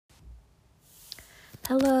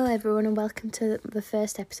Hello everyone and welcome to the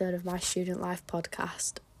first episode of my Student Life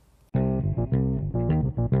podcast.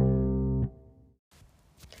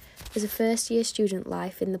 As a first year student,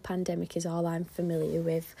 life in the pandemic is all I'm familiar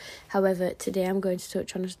with. However, today I'm going to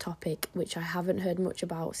touch on a topic which I haven't heard much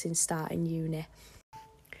about since starting uni.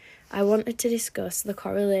 I wanted to discuss the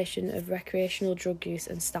correlation of recreational drug use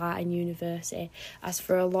and starting university, as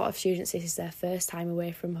for a lot of students this is their first time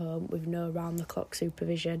away from home with no round-the-clock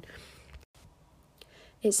supervision.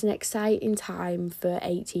 It's an exciting time for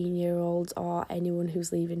 18-year-olds or anyone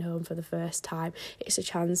who's leaving home for the first time. It's a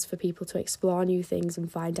chance for people to explore new things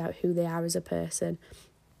and find out who they are as a person.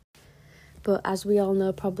 But as we all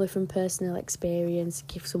know, probably from personal experience,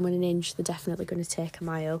 give someone an inch, they're definitely going to take a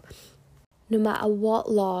mile. No matter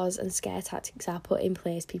what laws and scare tactics are put in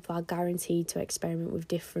place, people are guaranteed to experiment with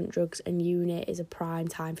different drugs, and uni is a prime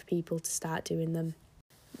time for people to start doing them.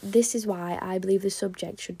 This is why I believe the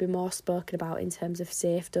subject should be more spoken about in terms of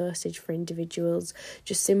safe dosage for individuals,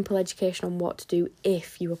 just simple education on what to do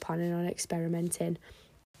if you were planning on experimenting.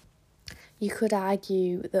 You could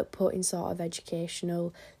argue that putting sort of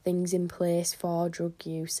educational things in place for drug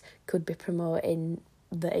use could be promoting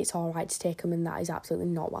that it's alright to take them, and that is absolutely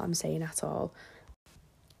not what I'm saying at all.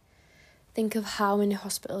 Think of how many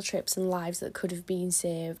hospital trips and lives that could have been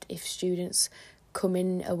saved if students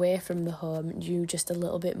coming away from the home knew just a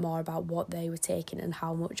little bit more about what they were taking and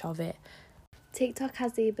how much of it. TikTok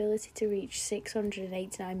has the ability to reach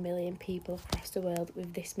 689 million people across the world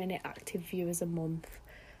with this many active viewers a month.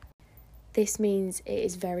 This means it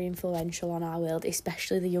is very influential on our world,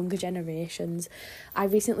 especially the younger generations. I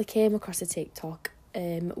recently came across a TikTok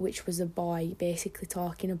which was a boy basically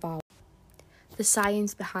talking about the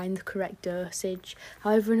science behind the correct dosage.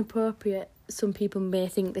 However inappropriate some people may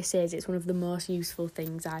think this is, it's one of the most useful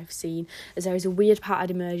things I've seen, as there is a weird pattern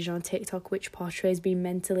emerging on TikTok which portrays being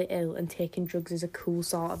mentally ill and taking drugs as a cool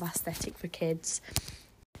sort of aesthetic for kids.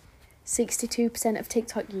 62% of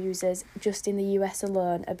TikTok users just in the US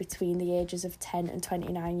alone are between the ages of 10 and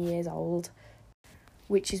 29 years old,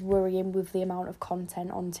 which is worrying with the amount of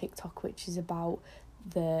content on TikTok which is about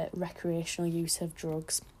the recreational use of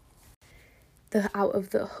drugs. Out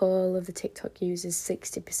of the whole of the TikTok users,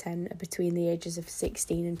 60% are between the ages of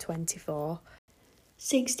 16 and 24.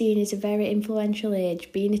 16 is a very influential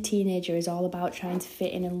age. Being a teenager is all about trying to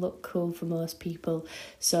fit in and look cool for most people,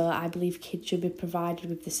 so I believe kids should be provided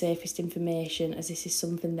with the safest information, as this is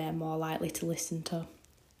something they're more likely to listen to.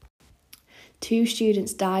 2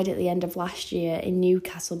 students died at the end of last year in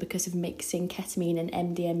Newcastle because of mixing ketamine and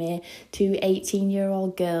MDMA, 2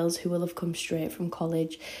 18-year-old girls who will have come straight from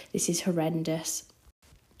college. This is horrendous.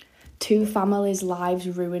 2 families' lives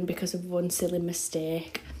ruined because of one silly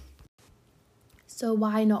mistake. So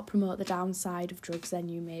why not promote the downside of drugs then,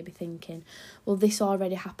 you may be thinking? Well, this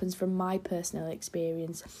already happens from my personal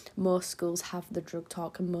experience. Most schools have the drug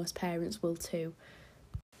talk and most parents will too.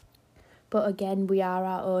 But again, we are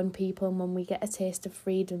our own people, and when we get a taste of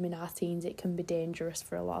freedom in our teens, it can be dangerous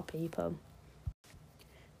for a lot of people.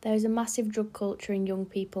 There is a massive drug culture in young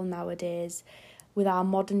people nowadays. With our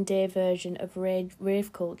modern day version of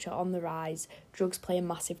rave culture on the rise, drugs play a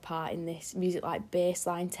massive part in this. Music like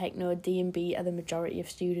bassline, techno, D&B are the majority of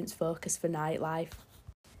students' focus for nightlife.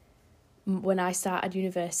 When I started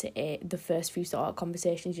university, the first few sort of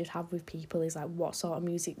conversations you'd have with people is like what sort of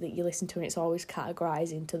music that you listen to, and it's always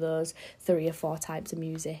categorised into those 3 or 4 types of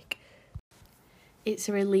music. It's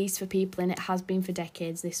a release for people, and it has been for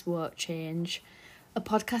decades. This won't change. A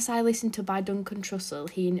podcast I listened to by Duncan Trussell,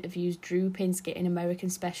 he interviews Drew Pinsky, an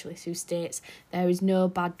American specialist, who states there is no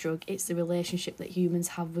bad drug, it's the relationship that humans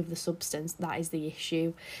have with the substance that is the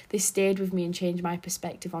issue. This stayed with me and changed my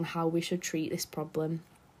perspective on how we should treat this problem.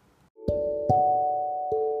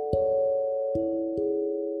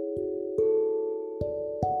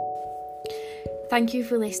 Thank you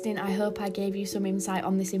for listening. I hope I gave you some insight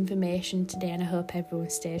on this information today, and I hope everyone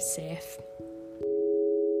stays safe.